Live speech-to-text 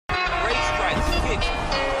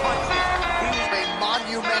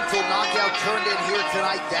crowd turned in here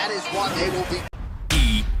tonight. That is what they will be.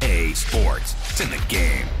 EA Sports. It's in the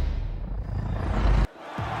game.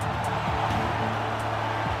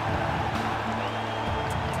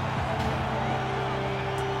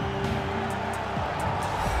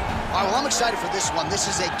 All right, well, I'm excited for this one. This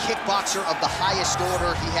is a kickboxer of the highest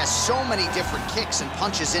order. He has so many different kicks and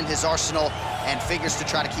punches in his arsenal and figures to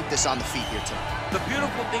try to keep this on the feet here tonight. The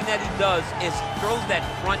beautiful thing that he does is throws that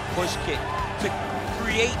front push kick to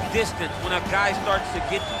create distance when a guy starts to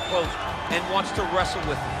get too close and wants to wrestle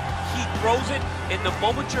with him. He throws it, and the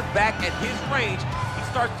moment you're back at his range, he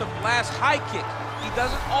starts to blast high kicks. He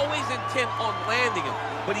doesn't always intend on landing them,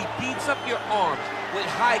 but he beats up your arms with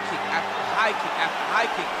high kick after high kick after high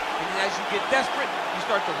kick. And then as you get desperate, you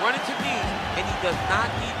start to run into knees, and he does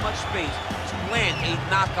not need much space to land a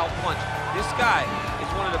knockout punch. This guy is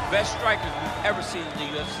one of the best strikers we've ever seen in the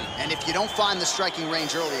UFC. And if you don't find the striking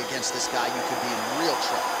range early against this guy, you could be in real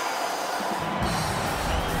trouble.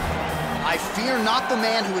 I fear not the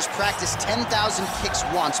man who has practiced 10,000 kicks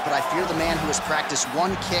once, but I fear the man who has practiced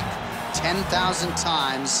one kick 10,000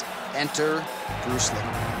 times. Enter Bruce Lee.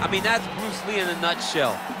 I mean, that's Bruce Lee in a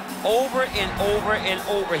nutshell. Over and over and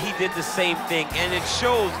over, he did the same thing, and it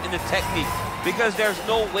shows in the technique because there's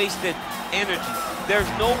no wasted energy. There's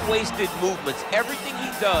no wasted movements. Everything he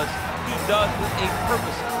does with a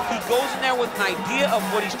purpose. He goes in there with an idea of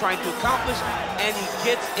what he's trying to accomplish, and he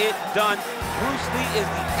gets it done. Bruce Lee is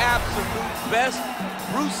the absolute best.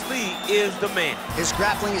 Bruce Lee is the man. His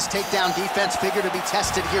grappling, his takedown defense figure to be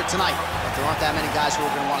tested here tonight. But there aren't that many guys who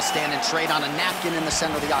are going to want to stand and trade on a napkin in the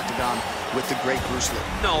center of the octagon with the great Bruce Lee.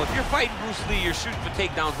 No, if you're fighting Bruce Lee, you're shooting for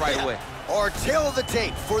takedowns right away. Our tail of the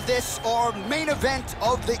tape for this, our main event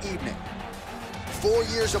of the evening. 4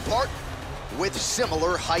 years apart with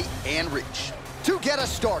similar height and reach. To get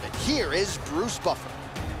us started, here is Bruce Buffer.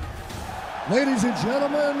 Ladies and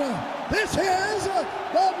gentlemen, this is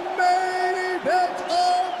the main event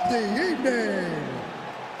of the evening.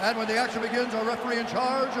 And when the action begins, our referee in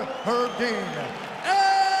charge, Herb Dean.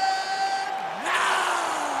 And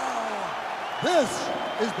now, this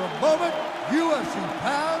is the moment UFC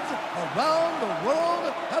fans around the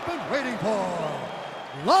world have been waiting for.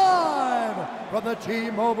 Live from the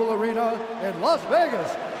T-Mobile Arena in Las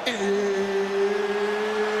Vegas.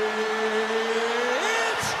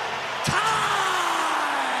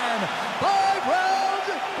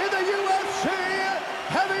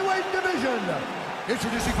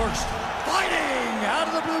 Introducing first, fighting out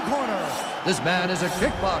of the blue corner. This man is a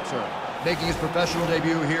kickboxer, making his professional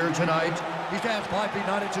debut here tonight. He stands 5 feet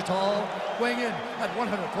 9 inches tall, weighing in at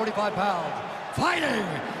 145 pounds. Fighting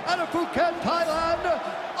out of Phuket, Thailand,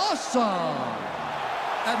 Assam.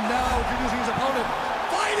 And now introducing his opponent,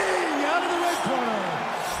 fighting out of the red corner.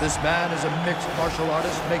 This man is a mixed martial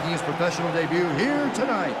artist, making his professional debut here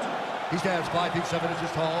tonight. He stands 5 feet 7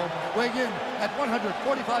 inches tall, weighing in at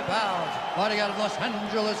 145 pounds. Fighting out of Los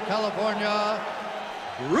Angeles, California,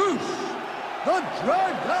 Bruce the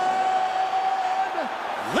Dragon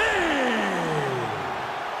Lee!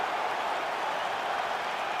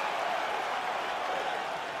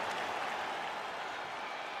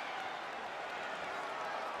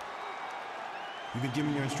 You've been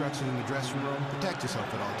given your instructions in the dressing room. Protect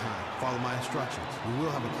yourself at all times. Follow my instructions. We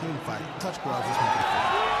will have a clean fight. Touch gloves, let's make it a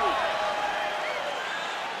fight.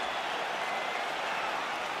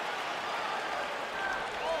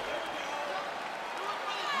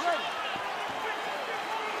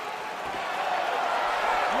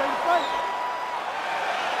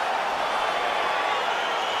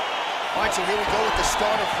 All right, so here we go with the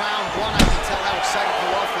start of round one. I can tell how excited you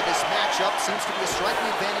are for this matchup. Seems to be a striking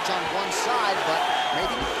advantage on one side, but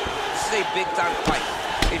maybe. This is a big-time fight.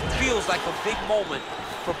 It feels like a big moment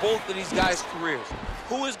for both of these guys' careers.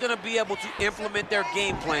 Who is going to be able to implement their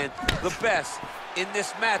game plan the best in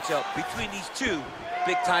this matchup between these two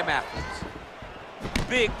big-time athletes?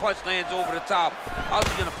 Big punch lands over the top. How's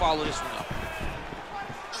he going to follow this one up?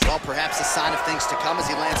 Well, perhaps a sign of things to come as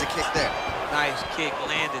he lands a kick there. Nice kick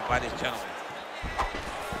landed by this gentleman.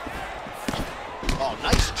 Oh,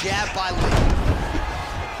 nice jab by Lee.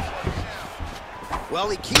 Well,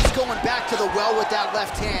 he keeps going back to the well with that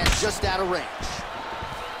left hand, just out of range.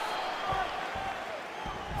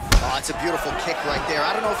 Oh, it's a beautiful kick right there.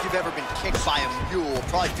 I don't know if you've ever been kicked by a mule.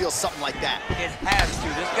 Probably feels something like that. It has to.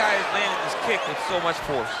 This guy is landing this kick with so much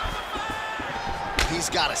force. He's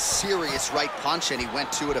got a serious right punch, and he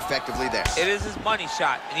went to it effectively there. It is his money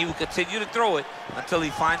shot, and he will continue to throw it until he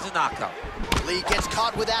finds a knockout. Lee gets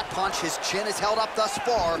caught with that punch. His chin is held up thus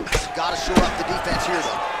far. Got to shore up the defense here,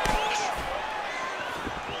 though.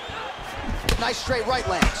 Nice straight right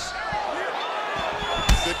lands.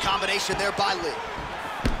 Good combination there by Lee.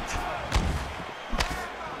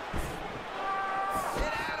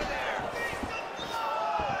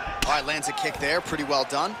 All right, lands a kick there. Pretty well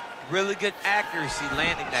done. Really good accuracy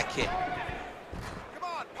landing that kick. Come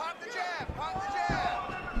on, pop the jab, pop the jab.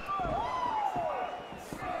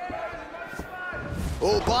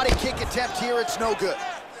 Oh, body kick attempt here. It's no good.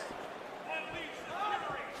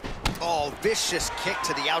 Oh, vicious kick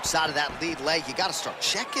to the outside of that lead leg. You got to start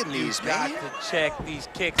checking these, man. You got to check these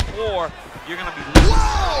kicks, or you're going to be losing.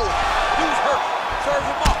 Whoa! Dude's hurt. Serve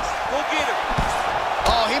him up. Go get him.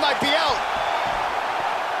 Oh, he might be out.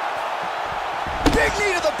 Big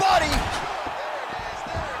knee to the body. There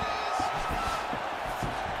it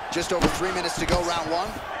is. Just over 3 minutes to go, round one.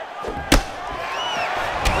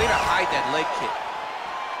 Way to hide that leg kick.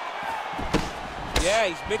 Yeah,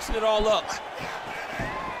 he's mixing it all up.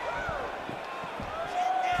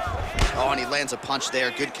 Oh, and he lands a punch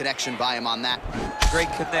there. Good connection by him on that.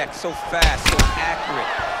 Great connect, so fast, so accurate.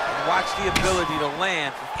 And watch the ability to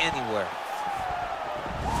land from anywhere.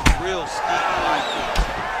 Real sneaky high kick.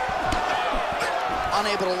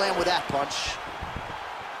 Unable to land with that punch.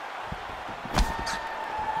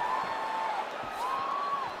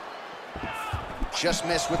 Just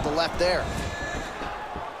missed with the left there.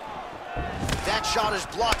 That shot is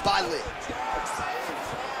blocked by Lee.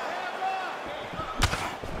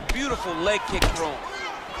 Beautiful leg kick thrown.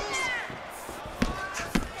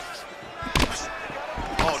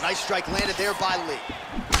 Oh, nice strike landed there by Lee.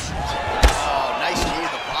 Oh, nice knee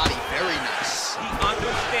to the body. Very nice. He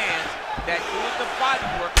understands that doing the body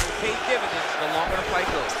work will pay dividends the longer the fight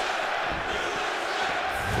goes.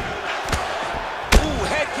 Ooh,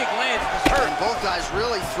 head kick lands. It's hurt. And both guys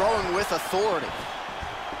really throwing with authority.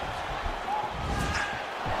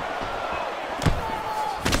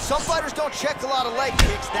 Some fighters don't check a lot of leg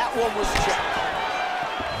kicks. That one was checked.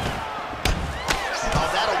 Oh,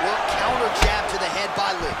 that'll work. Counter jab to the head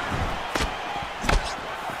by Lee.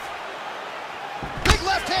 Big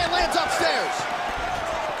left hand lands upstairs.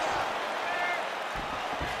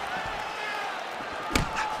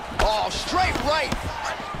 Oh, straight right.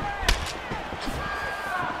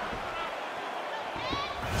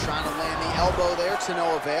 Trying to land the elbow there to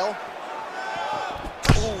no avail.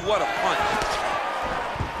 Ooh, what a punch.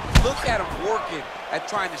 Look at him working at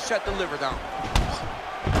trying to shut the liver down.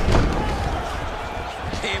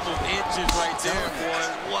 Game of inches right there, boy.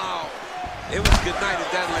 Wow. It was good night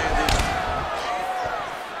if that landed.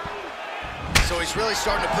 So he's really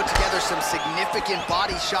starting to put together some significant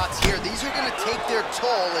body shots here. These are going to take their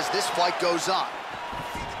toll as this fight goes on.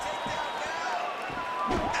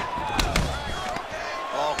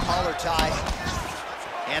 Oh, collar tie.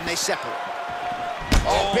 And they separate.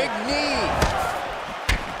 Oh, big knee.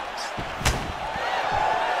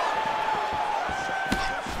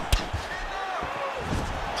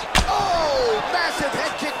 Massive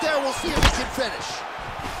head kick there. We'll see if he can finish.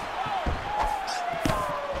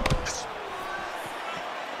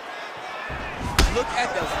 Look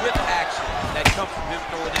at the whip action that comes from him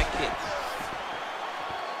throwing that kick.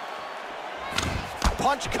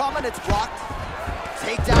 Punch coming, it's blocked.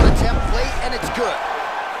 Takedown attempt late, and it's good.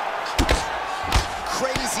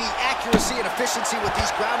 Crazy accuracy and efficiency with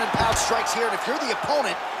these ground and pound strikes here. And if you're the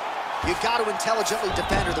opponent, you've got to intelligently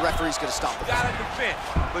defend or the referee's going to stop it. Got to defend,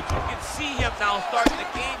 but you can see him now starting to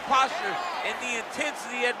gain posture, and the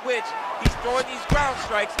intensity at which he's throwing these ground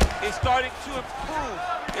strikes is starting to improve.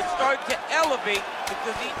 It's starting to elevate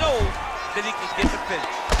because he knows that he can get the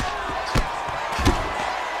finish.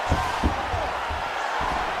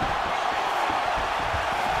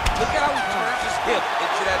 Look at how he turns his hip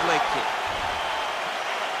into that leg kick.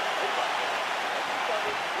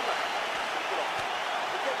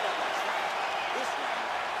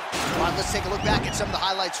 All right, let's take a look back at some of the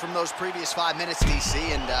highlights from those previous 5 minutes, DC,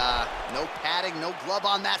 and no padding, no glove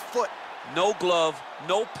on that foot. No glove,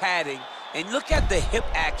 no padding, and look at the hip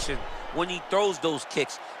action when he throws those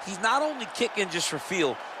kicks. He's not only kicking just for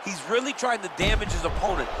feel, he's really trying to damage his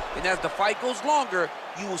opponent, and as the fight goes longer,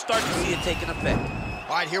 you will start to see it taking effect.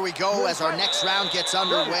 All right, here we go as our next round gets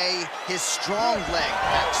underway. His strong leg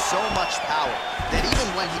packs so much power that even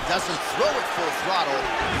when he doesn't throw it full throttle,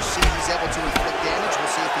 you see he's able to inflict damage.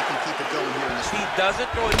 We'll see if he can keep it going here in this round. He doesn't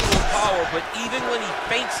throw it full power, but even when he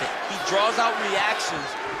feints it, he draws out reactions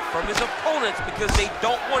from his opponents because they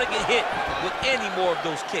don't want to get hit with any more of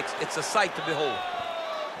those kicks. It's a sight to behold.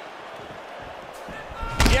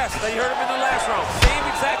 Yes, they hurt him in the last round. Same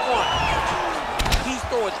exact one. He's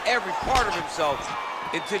throwing every part of himself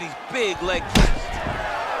into these big leg kicks.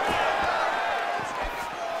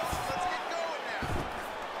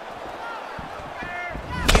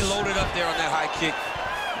 He loaded up there on that high kick.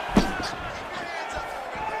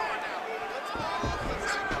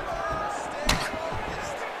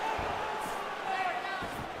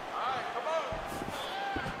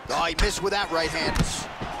 Oh, might miss with that right hand.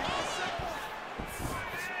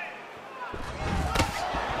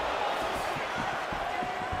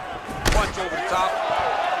 Punch over the top.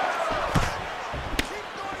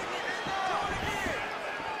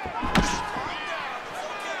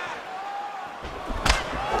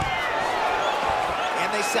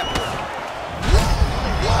 And they separate.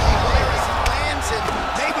 And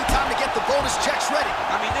maybe time to get the bonus checks ready.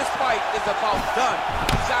 I mean, this fight is about done.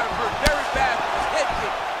 He's got him hurt very bad with his head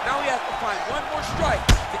kick. Now he has to find one more strike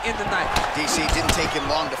to end the night. DC, didn't take him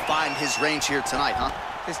long to find his range here tonight, huh?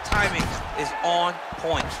 His timing is on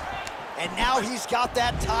point. And now he's got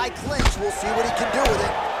that Thai clinch. We'll see what he can do with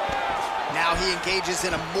it. Now he engages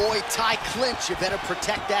in a Muay Thai clinch. You better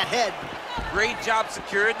protect that head. Great job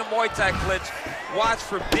securing the Muay Thai clinch. Watch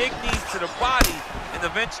for big knees to the body, and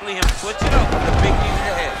eventually him switching up with the big knee to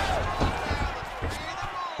the head.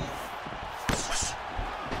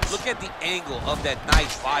 Look at the angle of that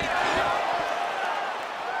nice body kick.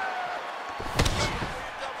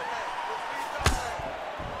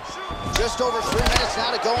 Just over 3 minutes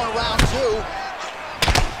now to go in round 2.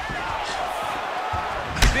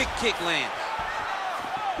 Big kick lands.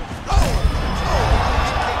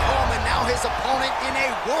 Kick home, and now his opponent in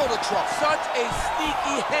a world of trouble. Such a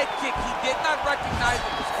sneaky head kick. He did not recognize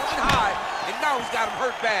it was coming high, and now he's got him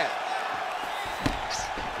hurt bad.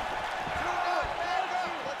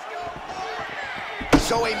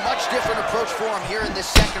 So a much different approach for him here in this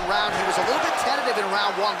second round. He was a little bit tentative in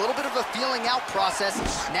round 1, a little bit of a feeling out process.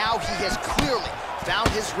 Now he has clearly found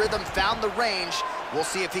his rhythm, found the range. We'll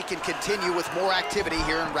see if he can continue with more activity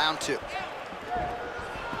here in round 2.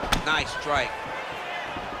 Nice strike.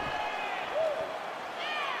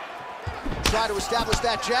 Try to establish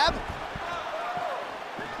that jab.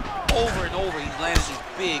 Over and over, he's landing these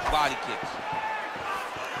big body kicks.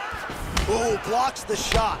 Ooh, blocks the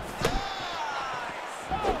shot.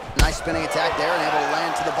 Nice spinning attack there and able to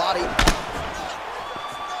land to the body.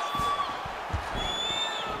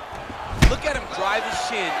 Look at him drive his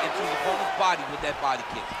shin into his opponent's body with that body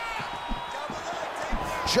kick.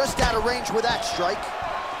 Just out of range with that strike.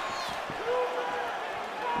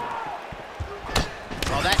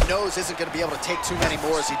 Well, that nose isn't going to be able to take too many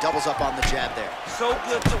more as he doubles up on the jab there. So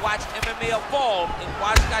good to watch MMA evolve and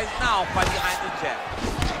watch guys now fight behind the jab.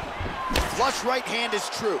 Flush right hand is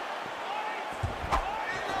true.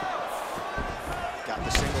 Got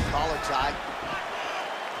the single collar tie.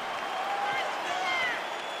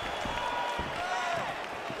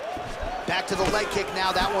 Back to the leg kick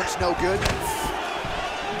now. That one's no good.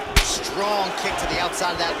 Strong kick to the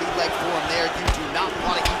outside of that lead leg for him there. You do not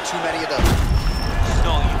want to eat too many of those.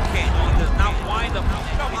 No, you can't. He does not wind up.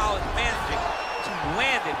 Somehow is managing to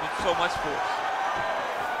land it with so much force.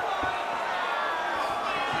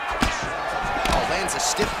 Oh, lands a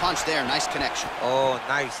stiff punch there. Nice connection. Oh,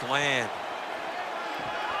 nice land.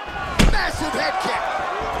 Massive head kick.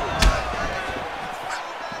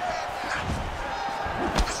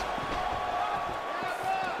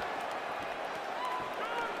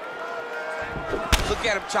 Look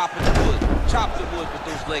at him chopping the wood. Chop the wood with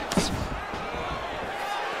those leg kicks.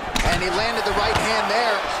 And he landed the right hand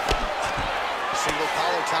there. Single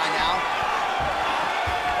collar tie now.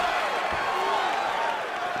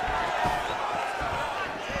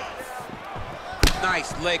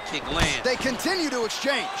 Nice leg kick land. They continue to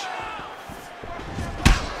exchange.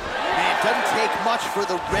 Man, it doesn't take much for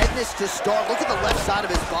the redness to start. Look at the left side of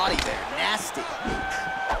his body there. Nasty.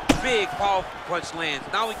 Big, powerful punch lands.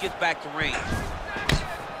 Now he gets back to range.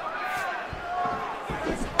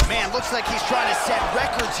 Man, looks like he's trying to set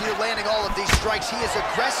records here, landing all of these strikes. He is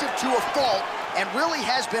aggressive to a fault and really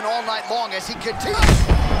has been all night long as he continues. The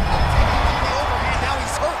overhand, now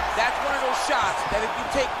he's hurt. That's one of those shots that if you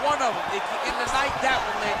take one of them, if you end the night, that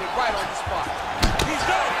one landed right on the spot. He's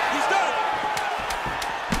done. He's done.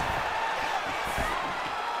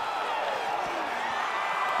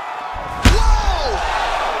 Whoa!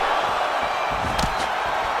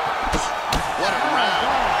 What a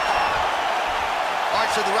round. All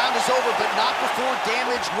right, so the round is over, but not before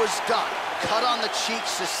damage was done. Cut on the cheek,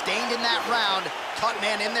 sustained in that round. Cut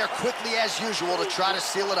man in there quickly as usual to try to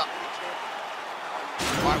seal it up.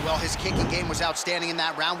 All right, well, his kicking game was outstanding in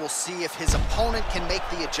that round. We'll see if his opponent can make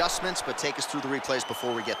the adjustments, but take us through the replays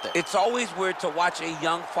before we get there. It's always weird to watch a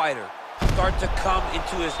young fighter start to come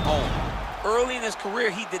into his own. Early in his career,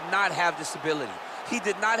 he did not have this ability. He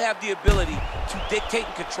did not have the ability to dictate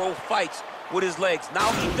and control fights with his legs.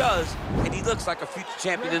 Now he does, and he looks like a future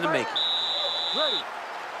champion in the making.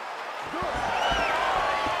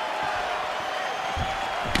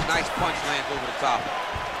 Nice punch lands over the top.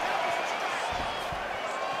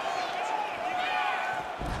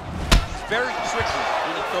 He's very tricky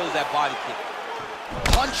when he throws that body kick.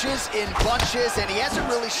 Punches in bunches, and he hasn't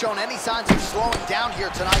really shown any signs of slowing down here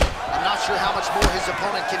tonight. I'm not sure how much more his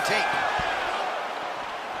opponent can take.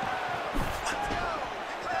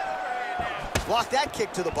 Block that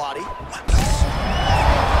kick to the body.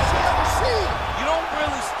 You don't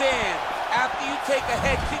really stand after you take a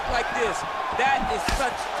head kick like this. That is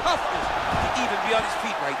such toughness to even be on his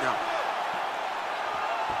feet right now.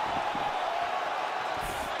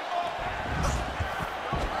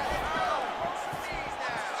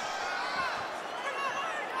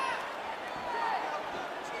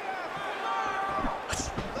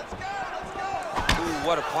 Ooh,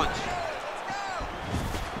 what a punch.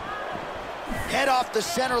 Head off the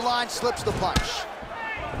center line, slips the punch.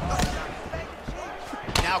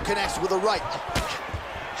 Now connects with a right.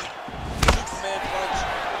 Superman punch.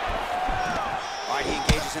 All right, he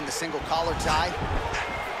engages in the single collar tie.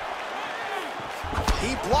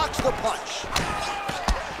 He blocks the punch.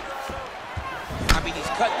 I mean, he's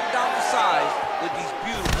cutting down the size with these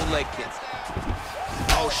beautiful leg kicks.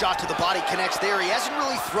 Oh, shot to the body connects there. He hasn't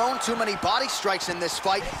really thrown too many body strikes in this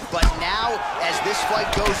fight, but now, as this fight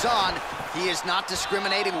goes on, he is not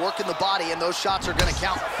discriminating, working the body, and those shots are going to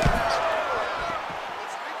count.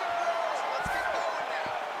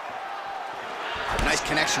 Nice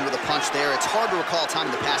connection with a punch there. It's hard to recall a time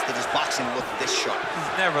in the past that his boxing looked this sharp.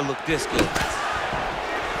 He's never looked this good.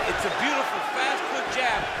 It's a beautiful fast foot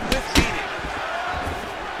jab with meaning.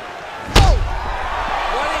 Oh!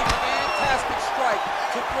 What a fantastic strike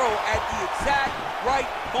to throw at the exact right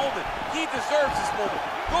moment. He deserves this moment.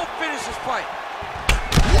 Go finish this fight.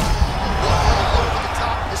 Over the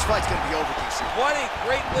top. This fight's going to be over, DC. What a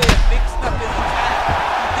great way of mixing up his attack.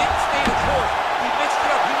 He didn't stay the course. He mixed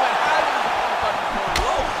it up. He went high when his opponent thought he was going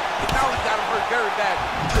low. And now he got him hurt very badly.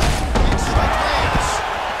 Big strike lands.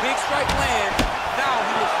 Big strike lands. Now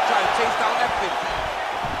he looks to try to chase down that finish.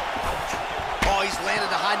 Oh, he's landed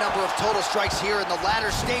a high number of total strikes here in the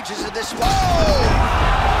latter stages of this fight.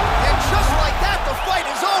 And just like that, the fight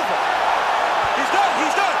is over. He's done.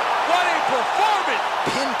 He's done. What a performance.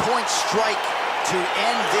 Pinpoint strike to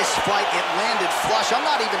end this fight. It landed flush. I'm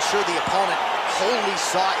not even sure the opponent wholly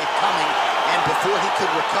saw it coming, and before he could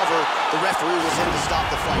recover, the referee was in to stop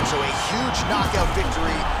the fight. So a huge knockout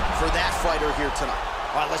victory for that fighter here tonight.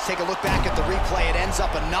 All right, let's take a look back at the replay. It ends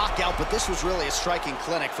up a knockout, but this was really a striking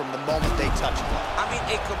clinic from the moment they touched it. I mean,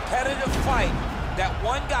 a competitive fight that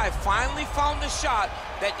one guy finally found the shot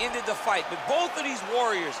that ended the fight. But both of these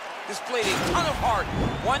warriors displayed a ton of heart.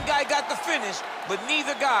 One guy got the finish, but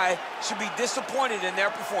neither guy should be disappointed in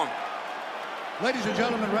their performance. Ladies and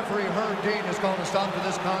gentlemen, referee Herb Dean has called a stop to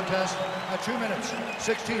this contest at 2 minutes,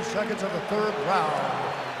 16 seconds of the third round.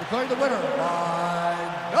 Declaring the winner by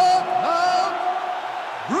knockout,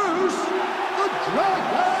 Bruce the Dragon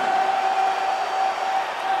Lee!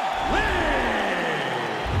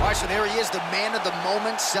 All right, so there he is, the man of the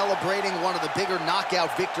moment, celebrating one of the bigger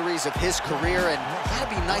knockout victories of his career. And gotta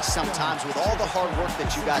be nice sometimes with all the hard work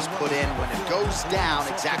that you guys put in when it goes down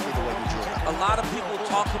exactly the way you drew it up. A lot of people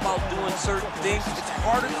talk about doing certain things. It's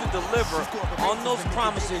harder to deliver on those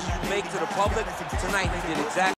promises you make to the public. Tonight, he did exactly